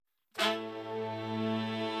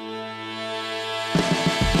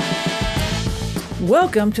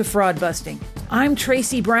Welcome to Fraud Busting. I'm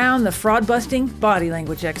Tracy Brown, the fraud busting body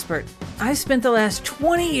language expert. I've spent the last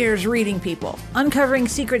 20 years reading people, uncovering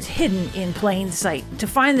secrets hidden in plain sight to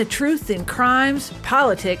find the truth in crimes,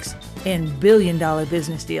 politics, and billion-dollar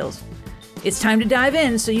business deals. It's time to dive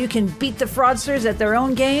in so you can beat the fraudsters at their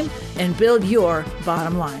own game and build your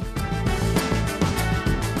bottom line.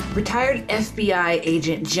 Retired FBI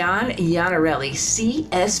agent John Iannarelli,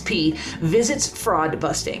 CSP, visits fraud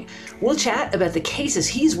busting. We'll chat about the cases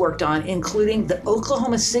he's worked on, including the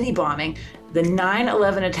Oklahoma City bombing, the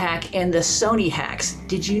 9/11 attack, and the Sony hacks.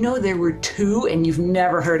 Did you know there were two and you've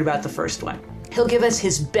never heard about the first one? He'll give us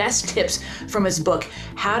his best tips from his book,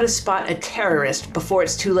 How to Spot a Terrorist Before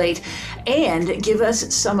It's Too Late, and give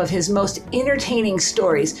us some of his most entertaining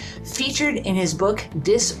stories featured in his book,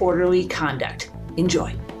 Disorderly Conduct.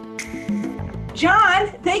 Enjoy.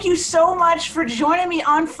 John, thank you so much for joining me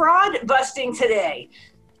on Fraud Busting today.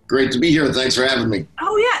 Great to be here. Thanks for having me.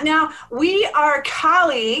 Oh, yeah. Now, we are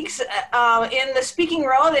colleagues in the speaking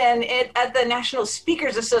world and at the National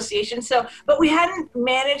Speakers Association, but we hadn't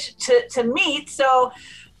managed to meet, so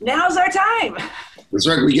now's our time. That's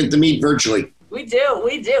right. We get to meet virtually. We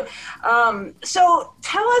do. So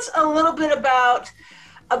tell us a little bit about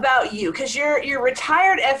you, because you're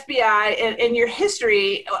retired FBI, and your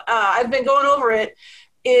history, I've been going over it,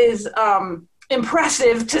 is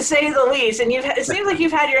impressive to say the least. And it seems like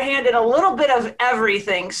you've had your hand in a little bit of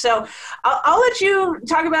everything. So I'll let you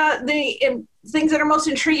talk about the things that are most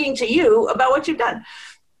intriguing to you about what you've done.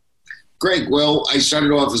 Great. Well, I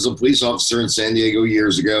started off as a police officer in San Diego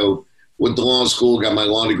years ago, went to law school, got my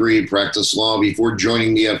law degree, practiced law before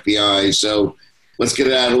joining the FBI. So let's get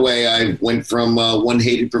it out of the way. I went from one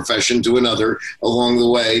hated profession to another along the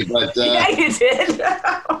way. But yeah, you did.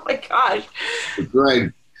 Oh, my gosh. Right.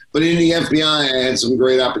 But in the FBI, I had some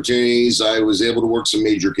great opportunities. I was able to work some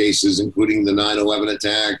major cases, including the 9/11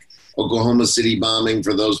 attack, Oklahoma City bombing,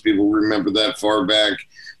 for those people who remember that far back,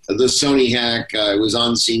 the Sony hack. I was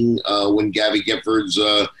on scene when Gabby Giffords,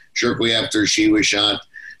 shortly after she was shot.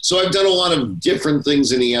 So I've done a lot of different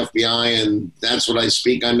things in the FBI, and that's what I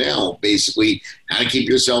speak on now, basically how to keep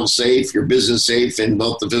yourself safe, your business safe in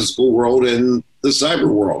both the physical world and the cyber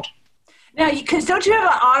world. Now, because don't you have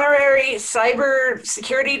an honorary cyber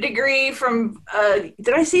security degree from,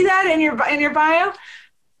 did I see that in your bio?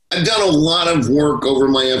 I've done a lot of work over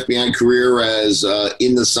my FBI career as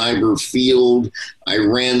in the cyber field. I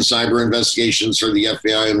ran cyber investigations for the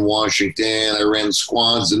FBI in Washington. I ran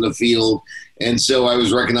squads in the field. And so I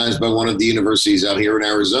was recognized by one of the universities out here in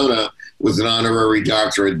Arizona with an honorary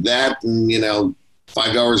doctorate. That, and,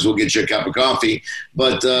 $5 will get you a cup of coffee,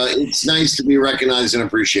 but it's nice to be recognized and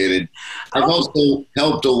appreciated. I've also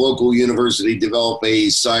helped a local university develop a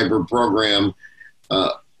cyber program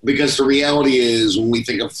because the reality is when we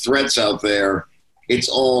think of threats out there, it's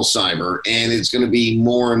all cyber, and it's going to be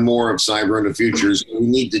more and more of cyber in the future. So we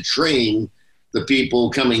need to train the people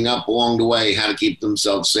coming up along the way how to keep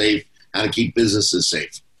themselves safe, how to keep businesses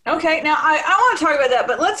safe. Okay, now I want to talk about that,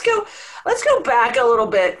 but let's go back a little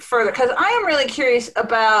bit further, because I am really curious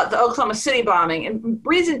about the Oklahoma City bombing, and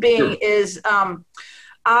reason being is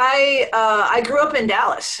I grew up in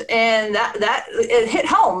Dallas, and that it hit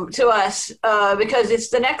home to us because it's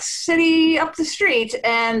the next city up the street,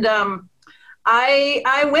 and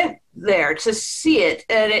I went there to see it,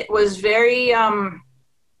 and it was very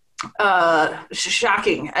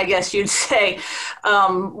shocking, I guess you'd say.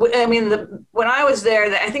 I mean, when I was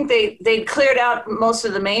there, I think they cleared out most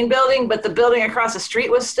of the main building, but the building across the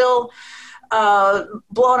street was still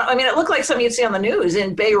blown up. I mean, it looked like something you'd see on the news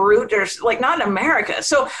in Beirut, or like not in America.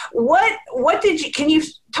 So can you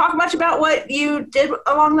talk much about what you did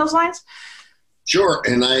along those lines? Sure.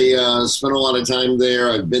 And I spent a lot of time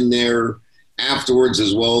there. I've been there afterwards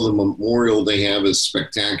as well. The memorial they have is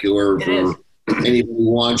spectacular. Anybody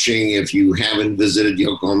watching, if you haven't visited the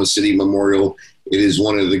Oklahoma City Memorial, it is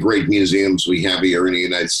one of the great museums we have here in the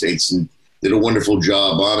United States, and did a wonderful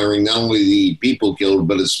job honoring not only the people killed,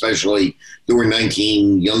 but especially there were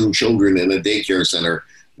 19 young children in a daycare center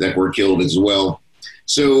that were killed as well.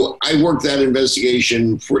 So I worked that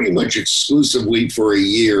investigation pretty much exclusively for a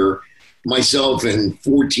year. Myself and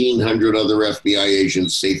 1,400 other FBI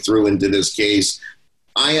agents, they threw into this case.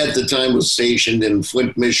 I, at the time, was stationed in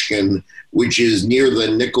Flint, Michigan, which is near the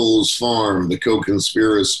Nichols farm, the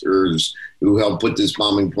co-conspirators who helped put this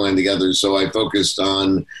bombing plan together. So I focused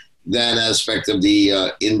on that aspect of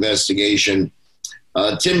the investigation.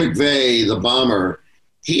 Tim McVeigh, the bomber,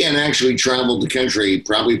 he had actually traveled the country,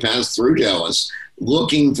 probably passed through Dallas,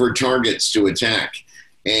 looking for targets to attack.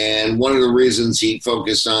 And one of the reasons he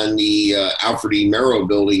focused on the Alfred E. Murrah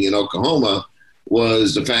building in Oklahoma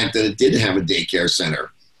was the fact that it did have a daycare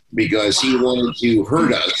center, because he wanted to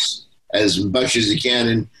hurt us as much as he can.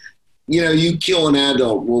 And, you kill an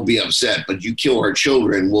adult, we'll be upset, but you kill our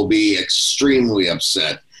children, we'll be extremely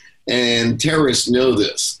upset. And terrorists know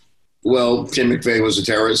this. Well, Tim McVeigh was a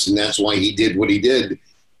terrorist, and that's why he did what he did,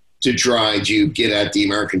 to try to get at the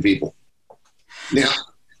American people. Now,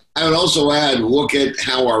 I would also add, look at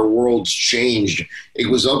how our world's changed. It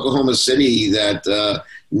was Oklahoma City that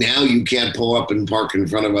now you can't pull up and park in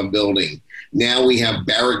front of a building. Now we have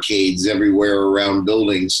barricades everywhere around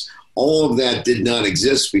buildings. All of that did not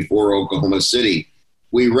exist before Oklahoma City.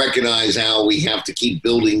 We recognize how we have to keep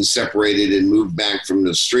buildings separated and move back from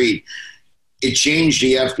the street. It changed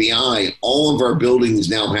the FBI. All of our buildings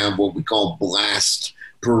now have what we call blast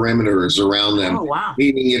perimeters around them. Oh, wow.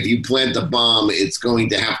 Meaning if you plant a bomb, it's going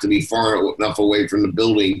to have to be far enough away from the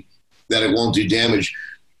building that it won't do damage.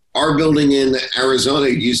 Our building in Arizona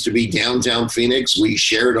used to be downtown Phoenix. We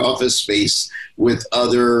shared office space with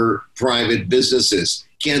other private businesses.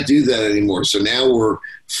 Can't do that anymore. So now we're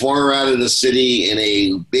far out of the city in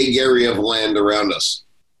a big area of land around us.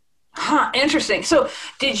 Huh, interesting. So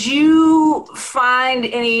did you find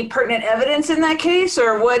any pertinent evidence in that case,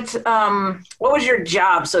 or what was your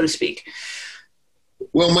job, so to speak?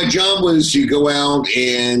 Well, my job was to go out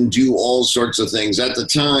and do all sorts of things. At the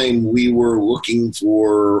time, we were looking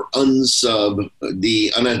for unsub,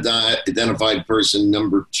 the unidentified person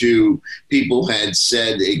number 2, people had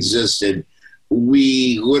said existed.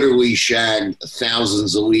 We literally shagged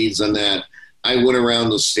thousands of leads on that. I went around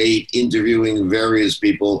the state interviewing various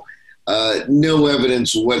people. No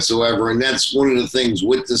evidence whatsoever. And that's one of the things.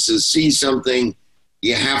 Witnesses see something,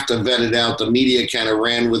 you have to vet it out. The media kind of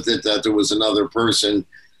ran with it that there was another person.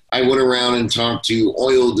 I went around and talked to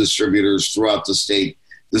oil distributors throughout the state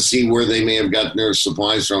to see where they may have gotten their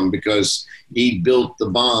supplies from, because he built the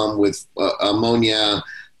bomb with ammonia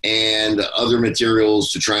and other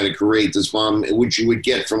materials to try to create this bomb, which you would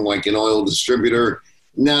get from like an oil distributor,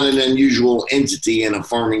 not an unusual entity in a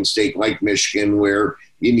farming state like Michigan where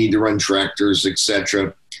you need to run tractors,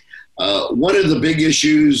 etc. One of the big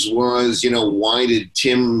issues was, why did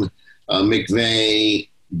Tim McVeigh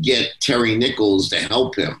get Terry Nichols to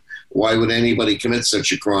help him? Why would anybody commit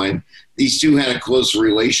such a crime? These two had a close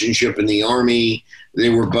relationship in the Army. They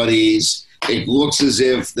were buddies. It looks as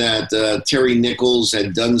if that Terry Nichols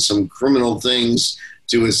had done some criminal things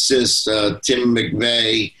to assist Tim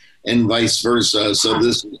McVeigh and vice versa. So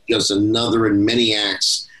this is just another in many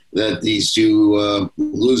acts that these two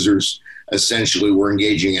losers essentially were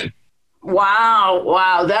engaging in.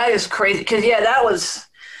 Wow, that is crazy. Because that was,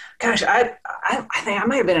 gosh, I think I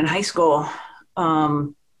might have been in high school,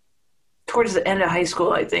 towards the end of high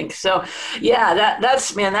school, I think. So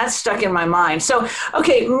that's stuck in my mind. So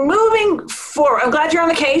okay, moving forward, I'm glad you're on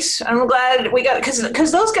the case. I'm glad we got,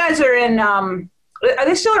 because those guys are in. Are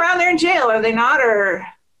they still around there in jail? Are they not? Or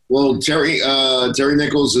well, Terry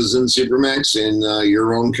Nichols is in Supermax in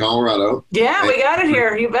your own Colorado. Yeah, we got it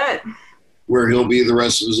here. You bet. Where he'll be the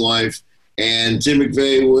rest of his life. And Tim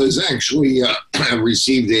McVeigh was actually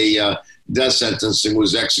received a death sentence and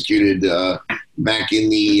was executed back in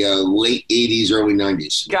the late 80s, early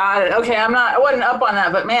 90s. Got it. Okay, I wasn't up on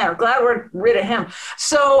that, but man, I'm glad we're rid of him.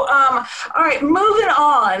 So, all right, moving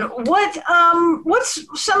on.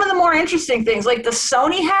 What's some of the more interesting things, like the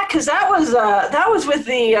Sony hack? Because that was with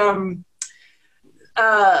the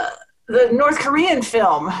North Korean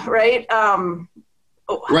film, right?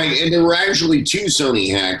 Right, and there were actually 2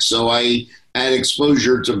 Sony hacks, so I had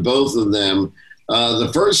exposure to both of them.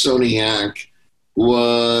 The first Sony hack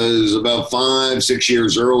was about 5-6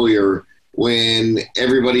 years earlier, when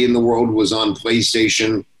everybody in the world was on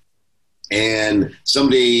PlayStation, and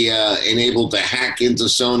somebody enabled to hack into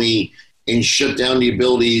Sony and shut down the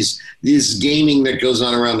abilities. This gaming that goes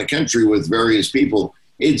on around the country with various people,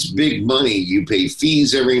 it's big money. You pay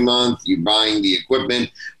fees every month. You're buying the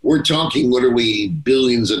equipment. We're talking literally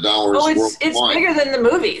billions of dollars. Oh, it's bigger than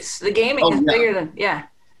the movies. The gaming is bigger than,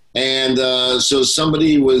 And so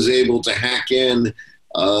somebody was able to hack in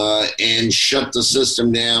and shut the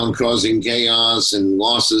system down, causing chaos and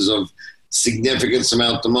losses of significant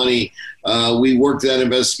amount of money. We worked that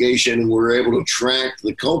investigation and we were able to track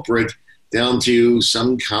the culprit down to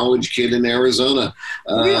some college kid in Arizona.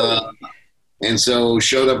 Really? And so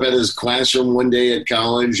showed up at his classroom one day at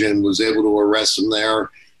college and was able to arrest him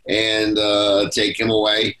there and take him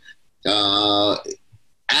away.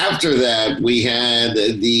 After that, we had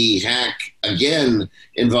the hack again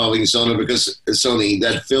involving Sony, because Sony,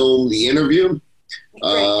 that film, The Interview,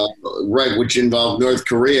 right, which involved North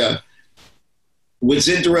Korea. What's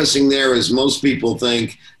interesting there is most people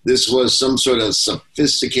think this was some sort of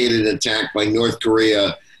sophisticated attack by North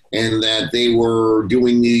Korea and that they were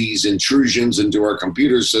doing these intrusions into our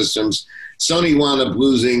computer systems. Sony wound up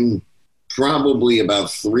losing probably about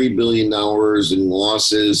 $3 billion in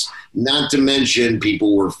losses, not to mention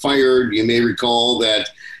people were fired. You may recall that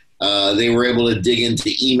they were able to dig into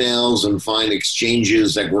emails and find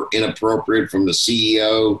exchanges that were inappropriate from the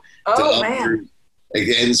CEO to others.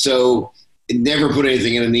 And so never put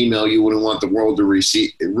anything in an email you wouldn't want the world to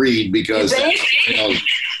read because,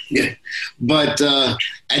 yeah. But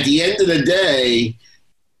at the end of the day,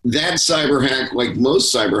 that cyber hack, like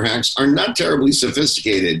most cyber hacks, are not terribly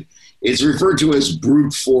sophisticated. It's referred to as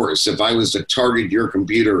brute force. If I was to target your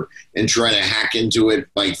computer and try to hack into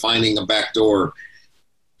it by finding a backdoor,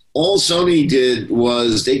 all Sony did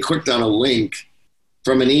was they clicked on a link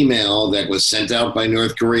from an email that was sent out by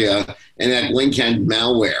North Korea, and that link had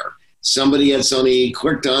malware. Somebody at Sony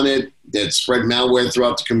clicked on it, that spread malware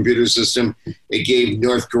throughout the computer system. It gave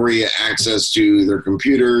North Korea access to their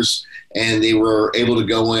computers, and they were able to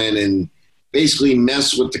go in and basically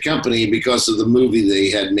mess with the company because of the movie they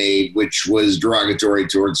had made, which was derogatory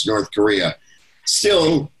towards North Korea.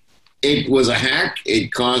 Still, it was a hack.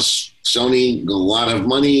 It cost Sony a lot of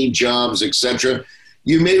money, jobs, etc.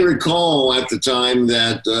 You may recall at the time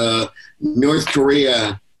that North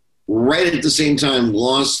Korea, right at the same time,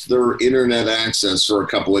 lost their internet access for a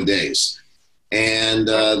couple of days. And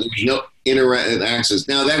there's no internet access.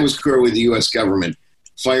 Now, that was clearly the U.S. government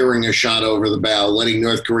firing a shot over the bow, letting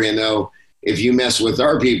North Korea know, if you mess with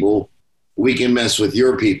our people, we can mess with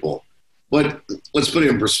your people. But let's put it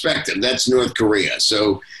in perspective. That's North Korea.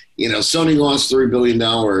 So, Sony lost $3 billion.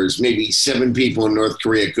 Maybe 7 people in North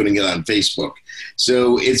Korea couldn't get on Facebook.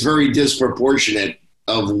 So it's very disproportionate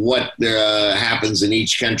of what happens in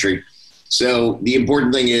each country. So the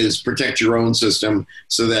important thing is protect your own system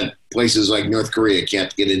so that places like North Korea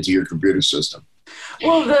can't get into your computer system.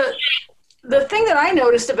 Well, the thing that I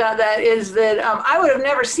noticed about that is that I would have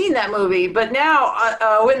never seen that movie, but now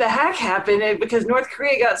when the hack happened, because North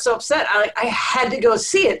Korea got so upset, I had to go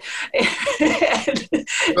see it.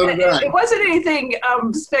 It wasn't anything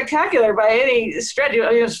spectacular by any stretch.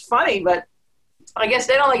 It was funny, but I guess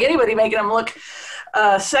they don't like anybody making them look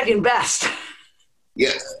second best.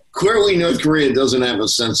 Yeah, clearly North Korea doesn't have a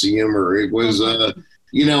sense of humor. It was,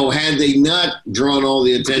 had they not drawn all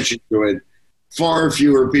the attention to it, far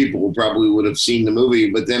fewer people probably would have seen the movie,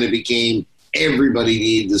 but then it became everybody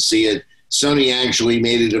needed to see it. Sony actually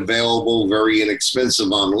made it available very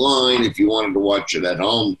inexpensive online if you wanted to watch it at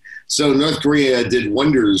home. So North Korea did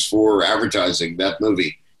wonders for advertising that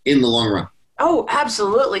movie in the long run. Oh,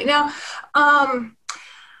 absolutely. Now,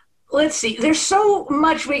 let's see. There's so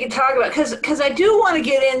much we can talk about because I do want to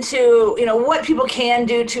get into what people can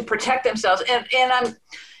do to protect themselves. And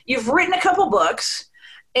you've written a couple books,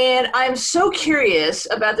 and I'm so curious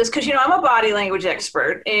about this because I'm a body language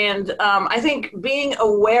expert, and I think being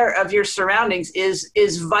aware of your surroundings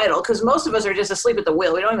is vital because most of us are just asleep at the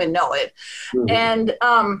wheel. We don't even know it. Mm-hmm.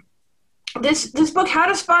 And this book, How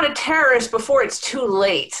to Spot a Terrorist Before It's Too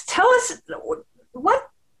Late. Tell us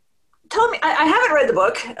Tell me, I haven't read the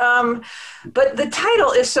book, but the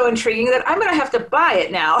title is so intriguing that I'm going to have to buy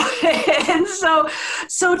it now. And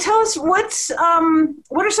so tell us what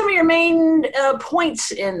are some of your main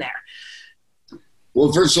points in there?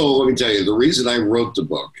 Well, first of all, let me tell you, the reason I wrote the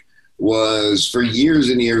book was for years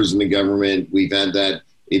and years in the government, we've had that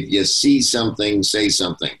if you see something, say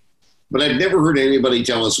something. But I've never heard anybody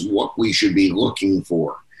tell us what we should be looking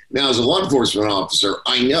for. Now, as a law enforcement officer,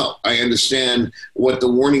 I understand what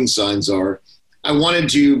the warning signs are. I wanted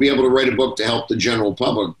to be able to write a book to help the general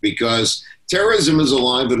public because terrorism is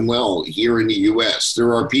alive and well here in the U.S.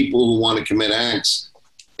 There are people who want to commit acts,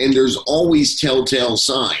 and there's always telltale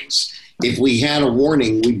signs. If we had a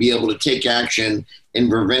warning, we'd be able to take action and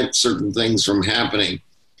prevent certain things from happening.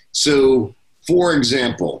 So, for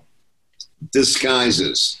example,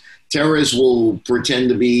 disguises. Terrorists will pretend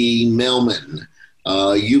to be mailmen,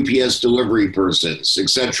 UPS delivery persons,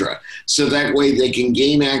 etc. So that way they can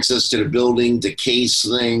gain access to the building, to case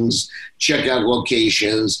things, check out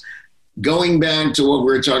locations. Going back to what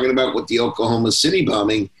we were talking about with the Oklahoma City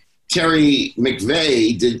bombing, Tim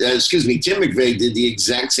McVeigh did the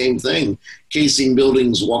exact same thing, casing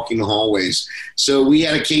buildings, walking the hallways. So we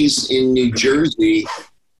had a case in New Jersey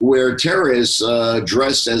where terrorists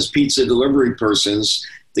dressed as pizza delivery persons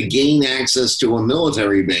to gain access to a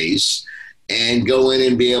military base and go in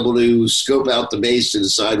and be able to scope out the base to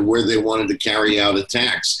decide where they wanted to carry out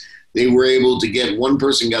attacks. They were able to get one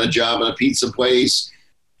person got a job at a pizza place,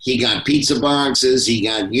 He got pizza boxes. He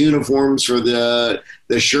got uniforms for the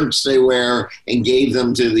shirts they wear and gave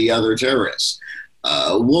them to the other terrorists.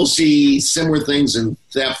 We'll see similar things in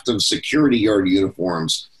theft of security guard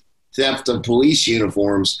uniforms, theft of police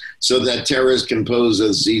uniforms, so that terrorists can pose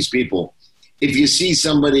as these people. If you see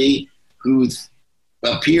somebody who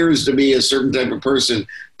appears to be a certain type of person,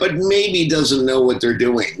 but maybe doesn't know what they're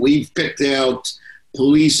doing, we've picked out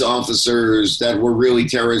police officers that were really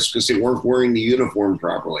terrorists because they weren't wearing the uniform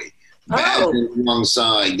properly. Badge on the wrong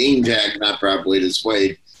side, name tag not properly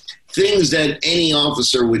displayed. Things that any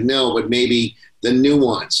officer would know, but maybe the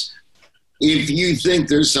nuance. If you think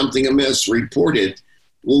there's something amiss, report it.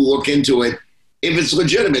 We'll look into it. If it's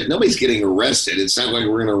legitimate, nobody's getting arrested. It's not like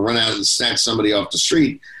we're going to run out and snatch somebody off the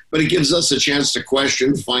street, but it gives us a chance to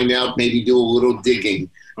question, find out, maybe do a little digging.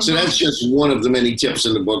 Mm-hmm. So that's just one of the many tips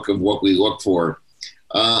in the book of what we look for.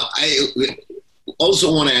 I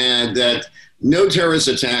also want to add that no terrorist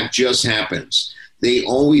attack just happens. They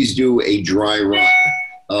always do a dry run.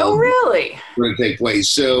 Oh, really? Going to take place.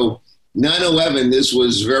 So 9/11, this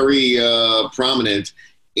was very prominent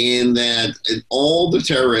in that all the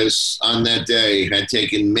terrorists on that day had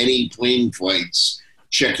taken many plane flights,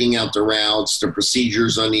 checking out the routes, the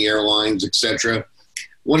procedures on the airlines, etc.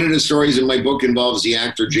 One of the stories in my book involves the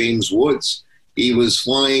actor James Woods. He was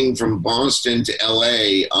flying from Boston to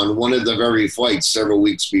LA on one of the very flights several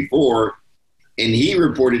weeks before, and he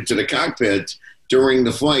reported to the cockpit during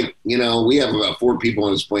the flight, we have about 4 people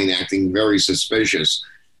on this plane acting very suspicious.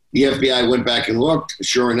 The FBI went back and looked.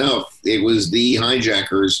 Sure enough, it was the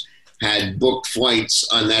hijackers had booked flights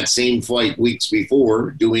on that same flight weeks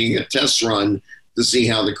before, doing a test run to see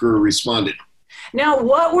how the crew responded. Now,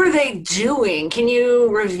 what were they doing? Can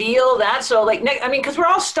you reveal that? So, because we're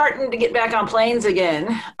all starting to get back on planes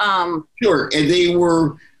again. Sure. And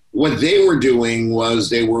what they were doing was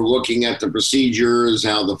they were looking at the procedures,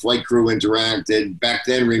 how the flight crew interacted. Back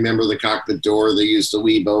then, remember the cockpit door they used to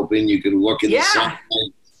leave open? You could look in the sunlight,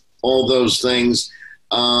 all those things.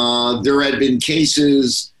 There had been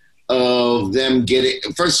cases of them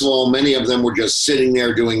first of all, many of them were just sitting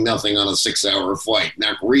there doing nothing on a 6-hour flight,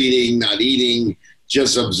 not reading, not eating,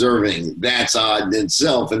 just observing. That's odd in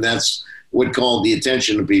itself, and that's what called the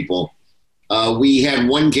attention of people. We had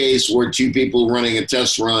one case where 2 people running a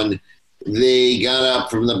test run, they got up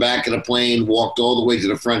from the back of the plane, walked all the way to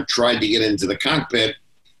the front, tried to get into the cockpit,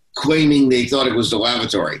 claiming they thought it was the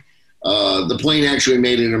lavatory. The plane actually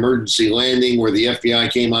made an emergency landing where the FBI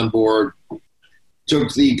came on board,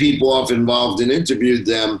 took the people off involved and interviewed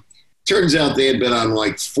them. Turns out they had been on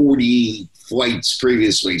like 40 flights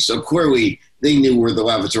previously. So clearly they knew where the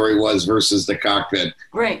lavatory was versus the cockpit.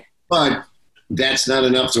 Right. But that's not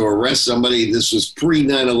enough to arrest somebody. This was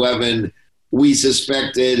pre-9/11. We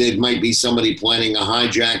suspected it might be somebody planning a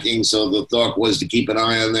hijacking, so the thought was to keep an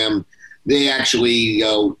eye on them. They actually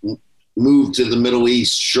moved to the Middle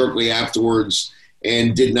East shortly afterwards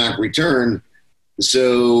and did not return.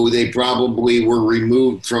 So they probably were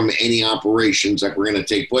removed from any operations that were going to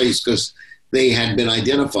take place because they had been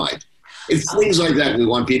identified. It's things like that we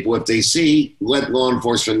want people, if they see, let law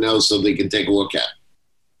enforcement know so they can take a look at.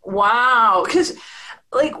 Wow. Because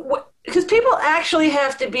people actually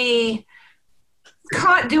have to be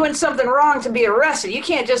caught doing something wrong to be arrested. You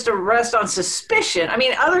can't just arrest on suspicion. I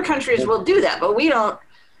mean, other countries will do that, but we don't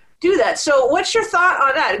do that. So what's your thought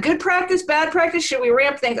on that? Good practice, bad practice? Should we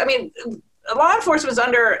ramp things? I mean, law enforcement is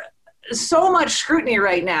under so much scrutiny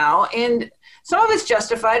right now, and some of it's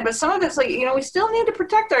justified, but some of it's we still need to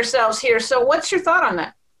protect ourselves here. So what's your thought on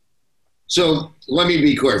that? So let me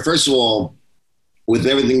be clear. First of all, with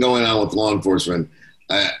everything going on with law enforcement,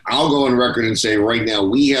 I'll go on record and say right now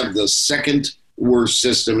we have the second worst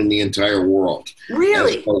system in the entire world.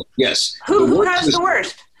 Really? Yes. Who has the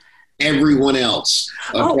worst? Everyone else.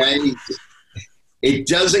 Okay. Oh. It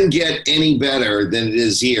doesn't get any better than it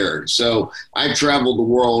is here. So I've traveled the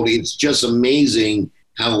world. It's just amazing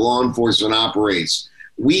how law enforcement operates.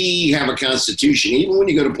 We have a constitution. Even when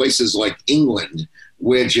you go to places like England,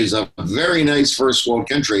 which is a very nice first world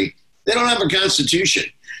country, they don't have a constitution.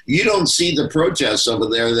 You don't see the protests over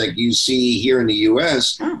there that you see here in the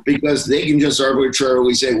U.S. because they can just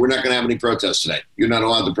arbitrarily say, we're not going to have any protests today. You're not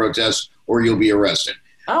allowed to protest or you'll be arrested.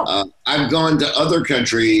 I've gone to other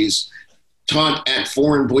countries, taught at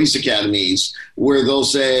foreign police academies, where they'll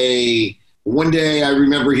say, one day I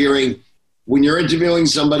remember hearing, when you're interviewing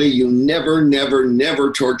somebody, you never, never,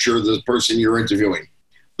 never torture the person you're interviewing.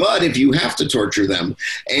 But if you have to torture them,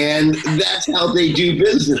 and that's how they do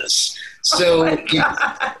business. So, and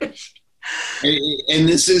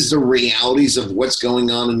this is the realities of what's going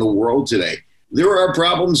on in the world today. There are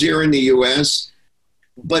problems here in the U.S.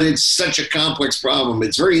 but it's such a complex problem.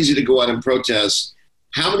 It's very easy to go out and protest.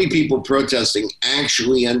 How many people protesting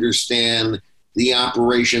actually understand the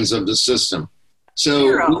operations of the system? So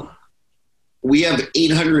Zero. we have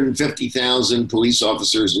 850,000 police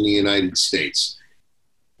officers in the United States.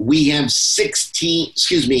 We have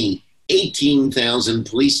 18,000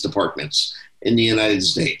 police departments in the United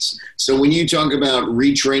States. So when you talk about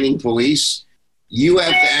retraining police, you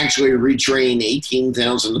have to actually retrain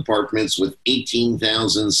 18,000 departments with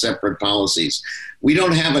 18,000 separate policies. We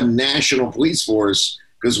don't have a national police force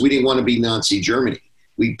because we didn't want to be Nazi Germany.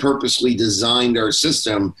 We purposely designed our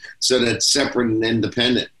system so that it's separate and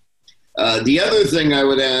independent. The other thing I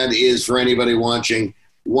would add is for anybody watching,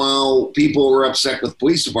 while people are upset with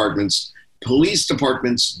police departments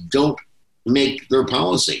don't make their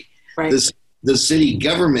policy. Right. The city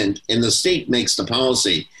government and the state makes the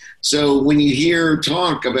policy. So when you hear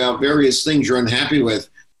talk about various things you're unhappy with,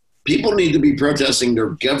 people need to be protesting their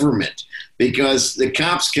government, because the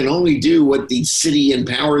cops can only do what the city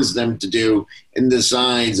empowers them to do and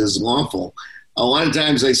decides is lawful. A lot of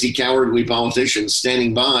times I see cowardly politicians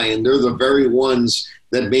standing by, and they're the very ones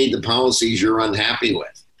that made the policies you're unhappy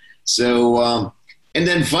with. So, and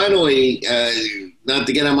then finally, not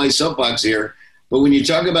to get on my soapbox here, but when you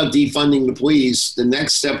talk about defunding the police, the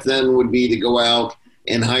next step then would be to go out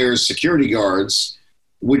and hire security guards,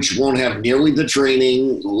 which won't have nearly the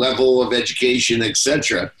training, level of education,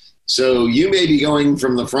 etc. So you may be going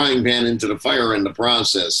from the frying pan into the fire in the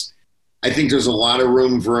process. I think there's a lot of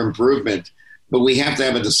room for improvement, but we have to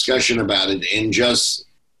have a discussion about it, and just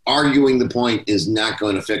arguing the point is not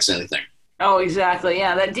going to fix anything. Oh, exactly.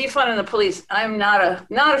 Yeah, that defunding the police, I'm not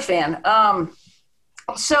a fan.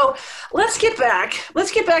 So let's get back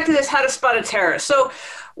to this, how to spot a terrorist. So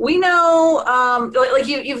we know, like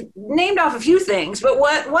you've named off a few things, but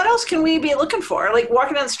what else can we be looking for? Like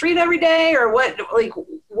walking down the street every day, or what? Like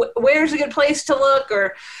where's a good place to look?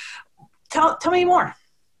 Or tell me more.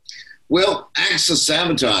 Well, acts of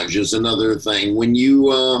sabotage is another thing. When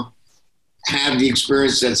you have the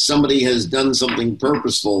experience that somebody has done something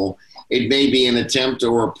purposeful, it may be an attempt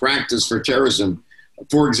or a practice for terrorism.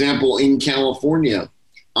 For example, in California,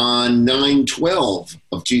 on 9/12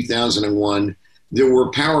 of 2001, there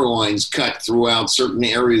were power lines cut throughout certain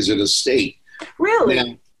areas of the state.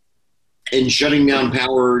 Really? And shutting down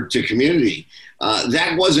power to community.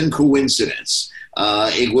 That wasn't coincidence.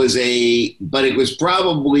 It was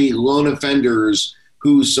probably lone offenders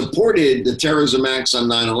who supported the terrorism acts on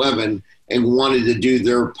 9/11 and wanted to do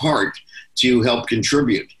their part to help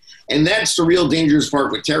contribute. And that's the real dangerous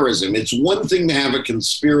part with terrorism. It's one thing to have a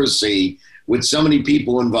conspiracy with so many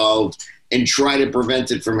people involved and try to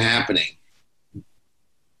prevent it from happening.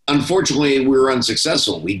 Unfortunately, we were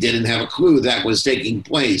unsuccessful. We didn't have a clue that was taking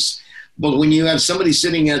place. But when you have somebody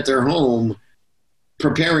sitting at their home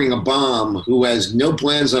preparing a bomb who has no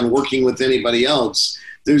plans on working with anybody else,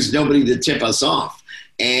 there's nobody to tip us off.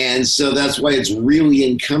 And so that's why it's really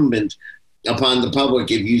incumbent upon the public.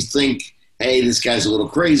 If you think, hey, this guy's a little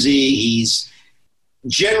crazy, he's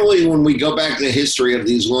generally, when we go back to the history of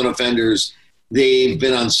these lone offenders, they've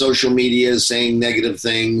been on social media saying negative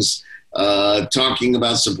things, talking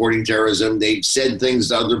about supporting terrorism. They've said things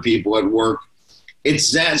to other people at work.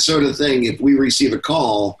 It's that sort of thing. If we receive a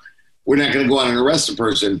call, we're not going to go out and arrest a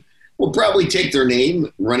person. We'll probably take their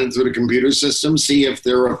name, run it through the computer system, see if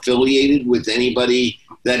they're affiliated with anybody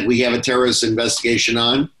that we have a terrorist investigation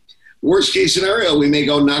on. Worst case scenario, we may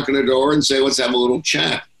go knock on the door and say, let's have a little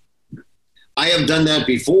chat. I have done that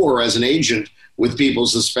before as an agent with people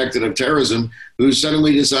suspected of terrorism who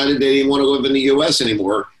suddenly decided they didn't want to live in the U.S.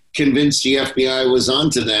 anymore, convinced the FBI was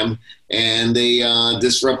onto them, and they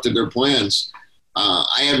disrupted their plans.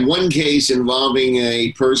 I had one case involving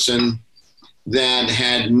a person that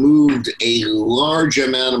had moved a large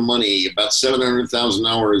amount of money, about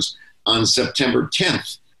 $700,000, on September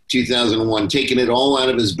 10th, 2001, taking it all out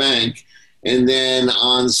of his bank. And then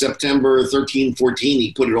on September 13, 14,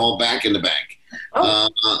 he put it all back in the bank. Oh.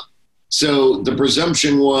 So the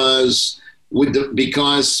presumption was,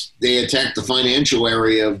 because they attacked the financial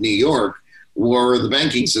area of New York, were the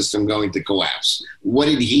banking system going to collapse? What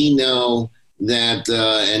did he know that,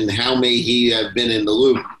 and how may he have been in the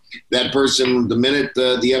loop? That person, the minute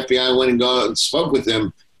the FBI went and spoke with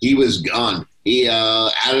him, he was gone. He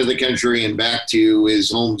out of the country and back to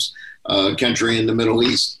his home country in the Middle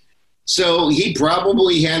East. So he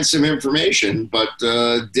probably had some information, but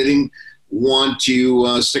didn't want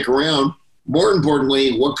to stick around. More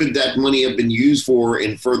importantly, what could that money have been used for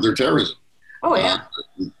in further terrorism? Oh, yeah.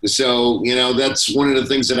 So, that's one of the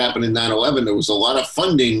things that happened in 9/11. There was a lot of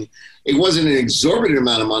funding. It wasn't an exorbitant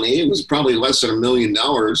amount of money. It was probably less than $1 million.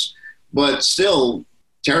 But still,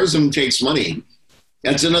 Terrorism takes money.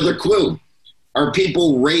 That's another clue. Are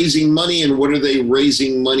people raising money, and what are they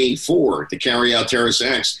raising money for to carry out terrorist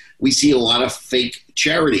acts? We see a lot of fake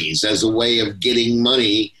charities as a way of getting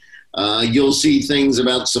money. You'll see things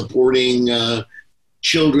about supporting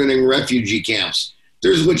children in refugee camps.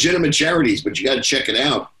 There's legitimate charities, but you got to check it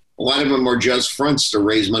out. A lot of them are just fronts to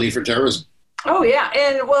raise money for terrorism. Oh, yeah.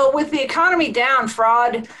 And well, with the economy down,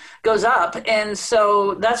 fraud goes up. And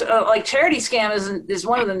so that's like charity scam is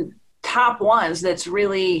one of the top ones that's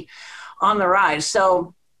really on the rise.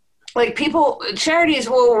 So like charities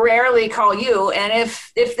will rarely call you. And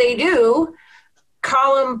if they do,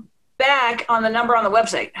 call them back on the number on the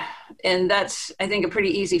website. And that's, I think, a pretty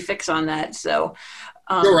easy fix on that. So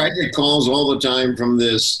sure, I get calls all the time from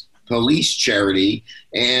this police charity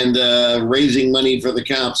and raising money for the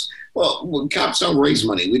cops. Well, cops don't raise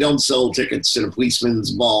money. We don't sell tickets to the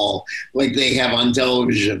policeman's ball like they have on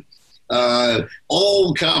television.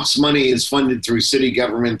 All cops' money is funded through city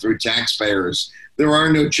government, through taxpayers. There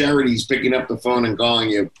are no charities picking up the phone and calling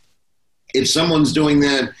you. If someone's doing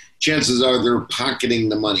that, chances are they're pocketing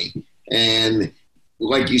the money. And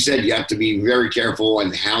like you said, you have to be very careful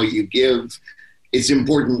on how you give. It's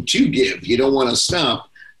important to give. You don't want to stop,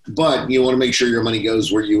 but you want to make sure your money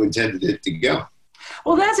goes where you intended it to go.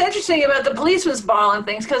 Well, that's interesting about the policeman's ball and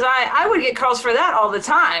things, because I would get calls for that all the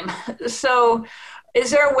time. So is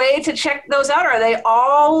there a way to check those out? Are they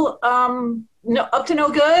all up to no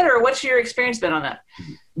good, or what's your experience been on that?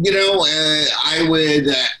 You know, I would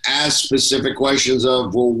ask specific questions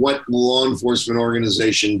of, well, what law enforcement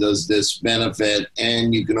organization does this benefit?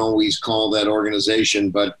 And you can always call that organization.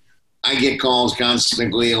 But I get calls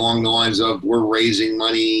constantly along the lines of, we're raising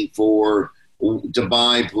money to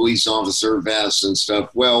buy police officer vests and stuff.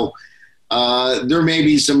 Well, there may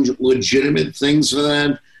be some legitimate things for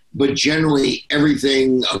that, but generally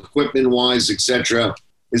everything equipment-wise, etc.,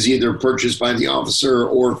 is either purchased by the officer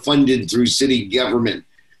or funded through city government.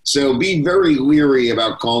 So be very leery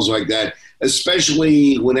about calls like that,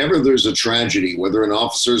 especially whenever there's a tragedy, whether an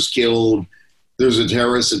officer's killed, there's a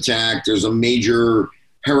terrorist attack, there's a major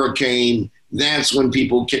hurricane. That's when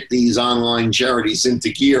people kick these online charities into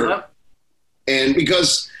gear. Yep. And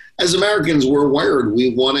because as Americans, we're wired,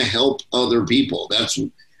 we want to help other people. That's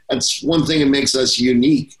one thing that makes us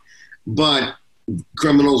unique. But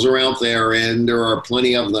criminals are out there, and there are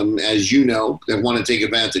plenty of them, as you know, that want to take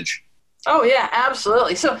advantage. Oh, yeah,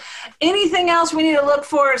 absolutely. So anything else we need to look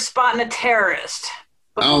for spotting a terrorist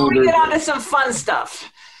before we get on to some fun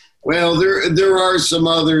stuff? Well, there are some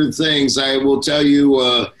other things. I will tell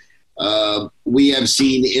you, we have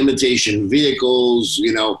seen imitation vehicles.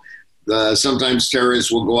 You know, sometimes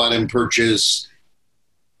terrorists will go out and purchase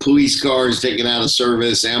police cars taken out of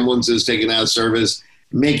service, ambulances taken out of service,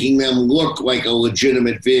 making them look like a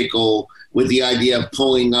legitimate vehicle with the idea of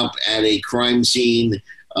pulling up at a crime scene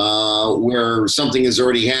where something has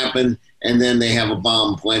already happened, and then they have a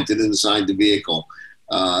bomb planted inside the vehicle.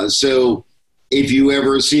 So if you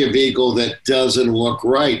ever see a vehicle that doesn't look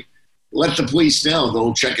right, let the police know.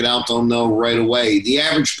 They'll check it out. They'll know right away. The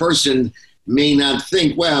average person may not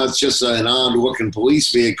think, well, it's just an odd-looking police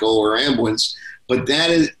vehicle or ambulance, but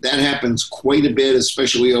that happens quite a bit,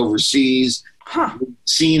 especially overseas. We've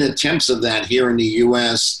seen attempts of that here in the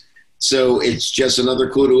U.S., so it's just another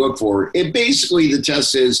clue to look for. It basically, the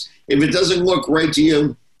test is, if it doesn't look right to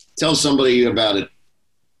you, tell somebody about it.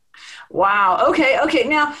 Wow. Okay.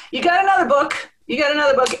 Now, you got another book.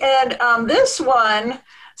 And this one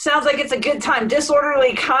sounds like it's a good time,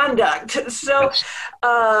 Disorderly Conduct. So,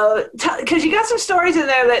 because you got some stories in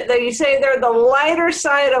there that you say they're the lighter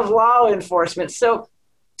side of law enforcement. So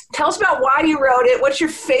tell us about why you wrote it. What's your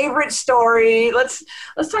favorite story? Let's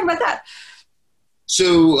talk about that.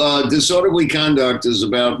 So Disorderly Conduct is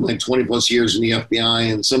about my 20 plus years in the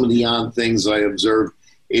FBI and some of the odd things I observed.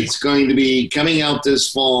 It's going to be coming out this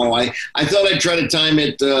fall. I thought I'd try to time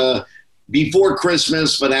it before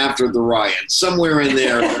Christmas, but after the riot, somewhere in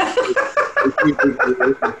there.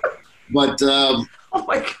 But oh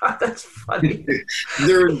my God, that's funny.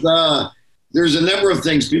 There's a number of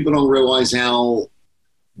things. People don't realize how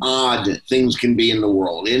odd things can be in the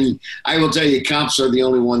world. And I will tell you, cops are the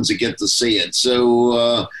only ones that get to see it.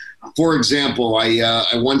 So, for example, I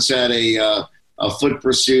once had a foot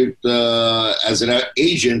pursuit as an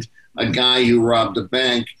agent, a guy who robbed a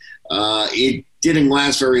bank. It didn't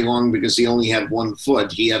last very long because he only had one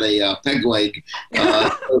foot. He had a peg leg.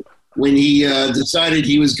 When he decided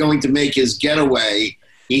he was going to make his getaway,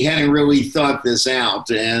 he hadn't really thought this out.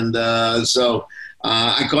 And so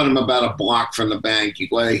I caught him about a block from the bank.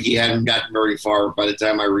 He hadn't gotten very far by the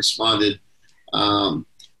time I responded.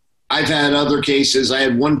 I've had other cases. I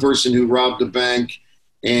had one person who robbed a bank.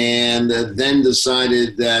 and then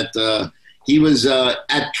decided that he was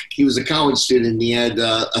a college student. And he had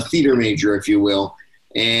a theater major, if you will,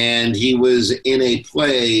 and he was in a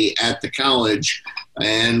play at the college.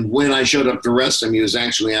 And when I showed up to arrest him, he was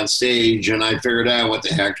actually on stage, and I figured out what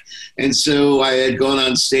the heck. And so I had gone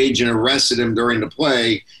on stage and arrested him during the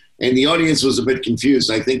play, and the audience was a bit confused.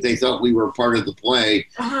 I think they thought we were part of the play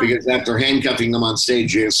because after handcuffing him on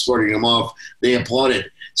stage and escorting him off, they applauded.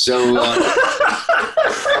 So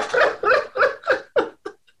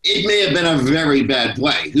it may have been a very bad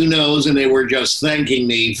play. Who knows? And they were just thanking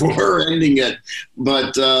me for ending it.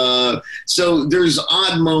 But so there's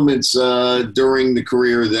odd moments during the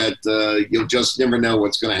career that you'll just never know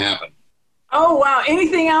what's going to happen. Oh, wow.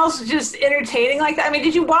 Anything else just entertaining like that? I mean,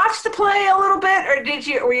 did you watch the play a little bit, or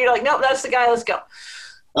were you like, nope, that's the guy, let's go?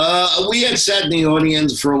 We had sat in the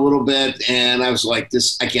audience for a little bit, and I was like,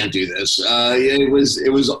 I can't do this. It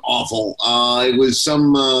was awful. It was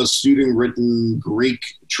some student-written Greek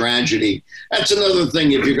tragedy. That's another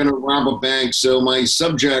thing if you're going to rob a bank. So my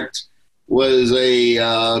subject was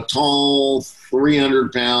a tall,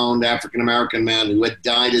 300-pound African-American man who had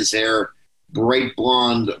dyed his hair bright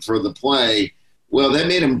blonde for the play. Well, that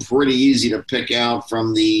made him pretty easy to pick out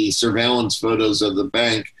from the surveillance photos of the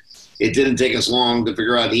bank. It didn't take us long to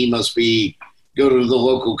figure out he must go to the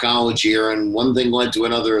local college here, and one thing led to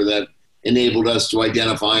another that enabled us to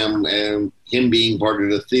identify him, and him being part of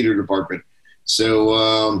the theater department.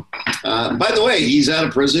 So, by the way, he's out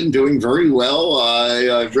of prison, doing very well.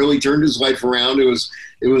 I really turned his life around. It was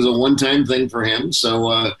a one-time thing for him,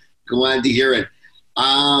 so glad to hear it.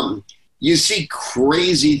 You see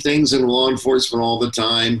crazy things in law enforcement all the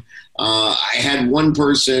time. I had one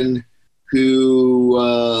person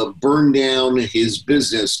who burned down his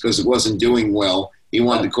business because it wasn't doing well. He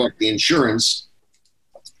wanted to collect the insurance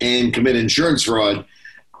and commit insurance fraud.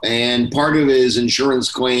 And part of his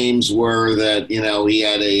insurance claims were that, he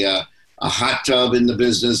had a hot tub in the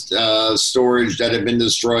business storage that had been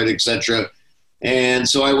destroyed, etc. And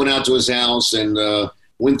so I went out to his house and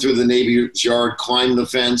went through the neighbor's yard, climbed the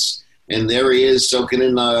fence, and there he is soaking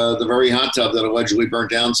in the very hot tub that allegedly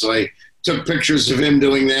burnt down. So I took pictures of him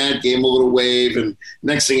doing that, gave him a little wave, and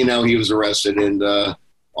next thing you know, he was arrested and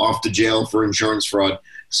off to jail for insurance fraud.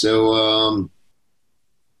 So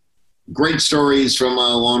great stories from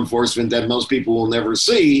law enforcement that most people will never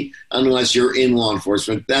see unless you're in law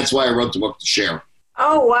enforcement. That's why I wrote the book to share.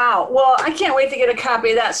 Oh, wow. Well, I can't wait to get a copy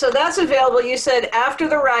of that. So that's available, you said, after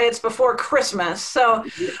the riots, before Christmas. So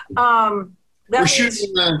we're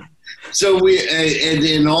shooting. So and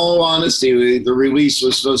in all honesty, the release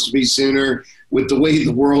was supposed to be sooner. With the way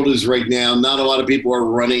the world is right now, not a lot of people are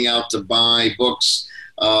running out to buy books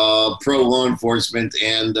pro law enforcement,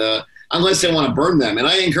 and unless they want to burn them. And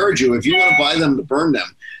I encourage you, if you want to buy them, to burn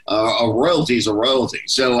them. A royalty is a royalty.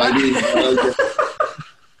 So I mean,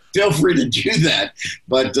 feel free to do that.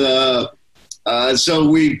 But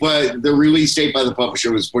but the release date by the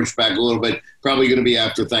publisher was pushed back a little bit. Probably going to be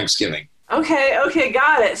after Thanksgiving. Okay,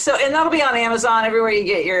 got it. So, and that'll be on Amazon, everywhere you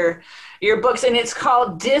get your books, and it's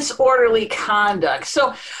called Disorderly Conduct.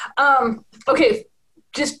 So, okay,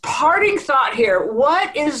 just parting thought here.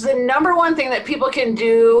 What is the number one thing that people can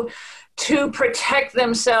do to protect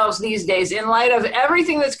themselves these days in light of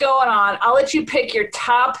everything that's going on? I'll let you pick your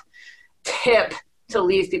top tip to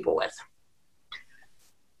leave people with.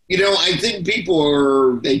 I think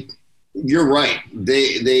people you're right.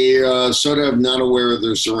 They sort of not aware of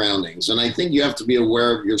their surroundings. And I think you have to be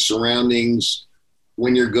aware of your surroundings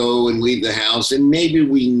when you go and leave the house. And maybe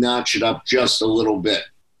we notch it up just a little bit.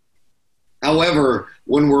 However,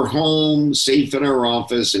 when we're home, safe in our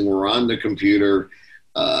office, and we're on the computer,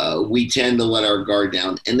 we tend to let our guard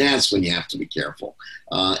down. And that's when you have to be careful.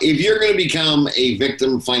 If you're going to become a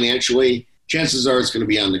victim financially, chances are it's going to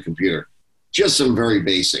be on the computer. Just some very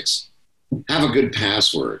basics. Have a good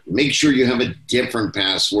password. Make sure you have a different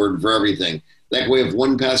password for everything. That way, if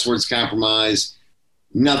one password's compromised,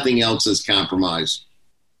 nothing else is compromised.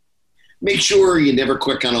 Make sure you never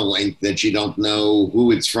click on a link that you don't know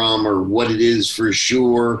who it's from or what it is for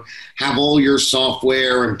sure. Have all your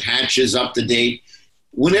software and patches up to date.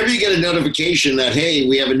 Whenever you get a notification that, hey,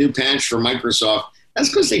 we have a new patch for Microsoft, that's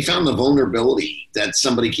because they found the vulnerability that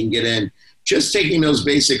somebody can get in. Just taking those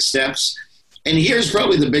basic steps. And here's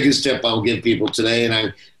probably the biggest tip I'll give people today,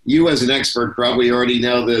 and you as an expert probably already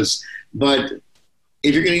know this, but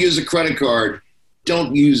if you're going to use a credit card,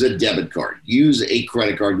 don't use a debit card. Use a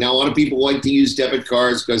credit card. Now, a lot of people like to use debit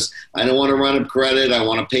cards because I don't want to run up credit. I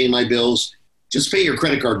want to pay my bills. Just pay your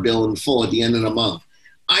credit card bill in full at the end of the month.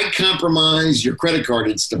 I compromise your credit card.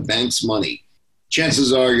 It's the bank's money.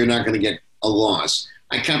 Chances are you're not going to get a loss.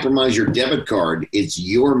 I compromise your debit card. It's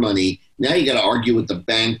your money. Now you got to argue with the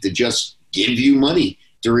bank to just give you money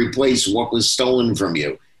to replace what was stolen from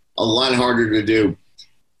you. A lot harder to do.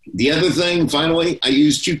 The other thing, finally, I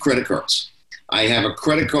use 2 credit cards. I have a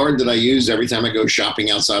credit card that I use every time I go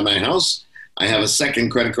shopping outside my house. I have a second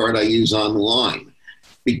credit card I use online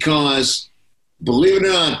because, believe it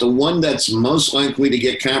or not, the one that's most likely to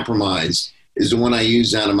get compromised is the one I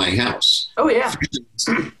use out of my house. Oh, yeah.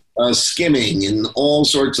 Skimming and all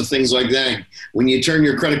sorts of things like that. When you turn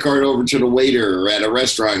your credit card over to the waiter at a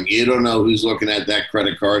restaurant, you don't know who's looking at that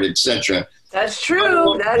credit card, etc. That's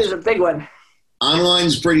true. That is a big one.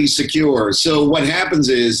 Online's pretty secure. So what happens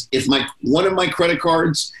is if one of my credit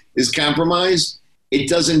cards is compromised, it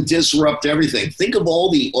doesn't disrupt everything. Think of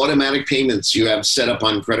all the automatic payments you have set up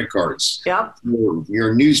on credit cards. Yep.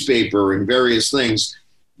 Your newspaper and various things.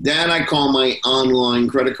 That I call my online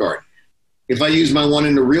credit card. If I use my one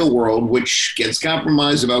in the real world, which gets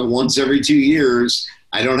compromised about once every 2 years,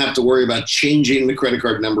 I don't have to worry about changing the credit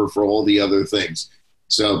card number for all the other things.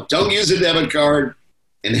 So don't use a debit card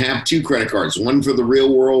and have 2 credit cards, one for the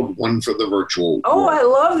real world, one for the virtual Oh, world. I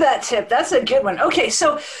love that tip. That's a good one. Okay,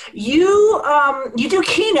 so you do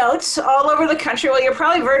keynotes all over the country. Well, you're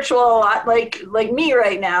probably virtual a lot, like me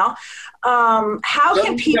right now. How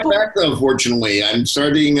can people? Back though, fortunately, I'm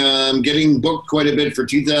starting. Getting booked quite a bit for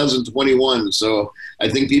 2021, so I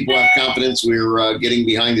think people have confidence we're getting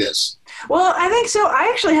behind this. Well, I think so. I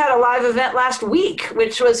actually had a live event last week,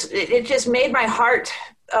 which was it just made my heart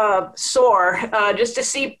soar just to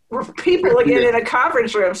see people again in a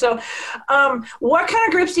conference room. So, what kind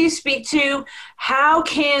of groups do you speak to? How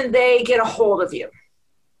can they get a hold of you?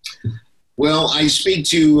 Well, I speak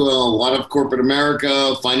to a lot of corporate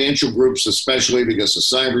America, financial groups, especially because of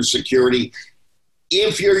cybersecurity.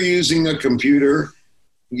 If you're using a computer,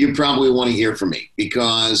 you probably want to hear from me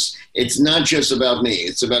because it's not just about me.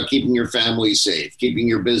 It's about keeping your family safe, keeping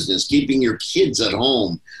your business, keeping your kids at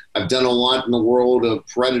home. I've done a lot in the world of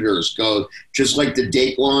predators, just like the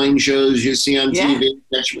Dateline shows you see on TV.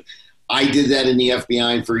 I did that in the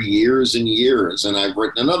FBI for years and years, and I've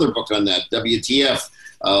written another book on that, WTF.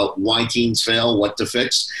 Why Teens Fail, What to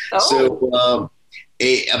Fix. Oh. So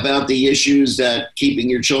about the issues that keeping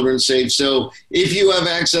your children safe. So if you have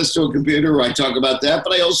access to a computer, I talk about that,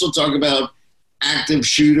 but I also talk about active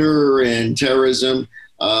shooter and terrorism.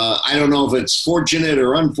 I don't know if it's fortunate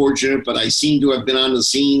or unfortunate, but I seem to have been on the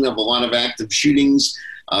scene of a lot of active shootings.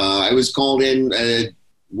 I was called in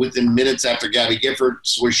within minutes after Gabby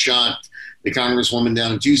Giffords was shot, the congresswoman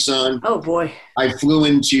down in Tucson. Oh, boy. I flew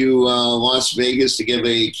into Las Vegas to give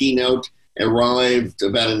a keynote, arrived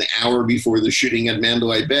about an hour before the shooting at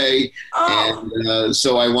Mandalay Bay. Oh. And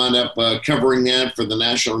so I wound up covering that for the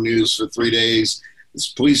national news for 3 days.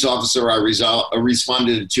 As a police officer, I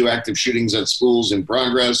responded to 2 active shootings at schools in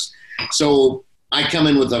progress. So I come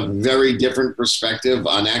in with a very different perspective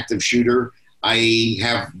on active shooter. I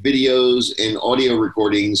have videos and audio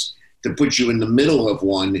recordings to put you in the middle of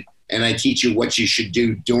one, and I teach you what you should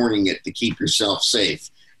do during it to keep yourself safe.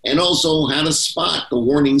 And also how to spot the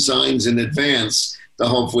warning signs in advance to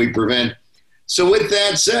hopefully prevent. So with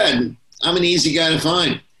that said, I'm an easy guy to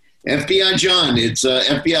find. FBI John, it's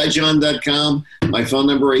FBIJohn.com. My phone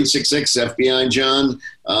number, 866-FBI-JOHN,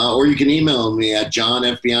 or you can email me at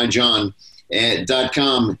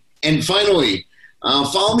johnfbijohn.com. And finally,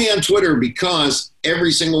 follow me on Twitter because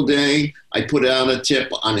every single day I put out a tip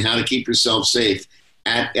on how to keep yourself safe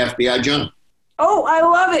at FBI John. Oh, I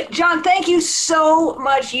love it. John, thank you so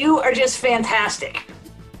much. You are just fantastic.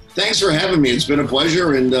 Thanks for having me. It's been a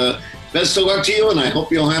pleasure, and best of luck to you, and I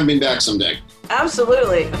hope you'll have me back someday.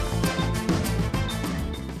 Absolutely.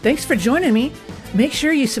 Thanks for joining me. Make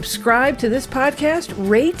sure you subscribe to this podcast,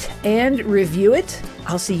 rate and review it.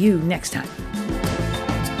 I'll see you next time.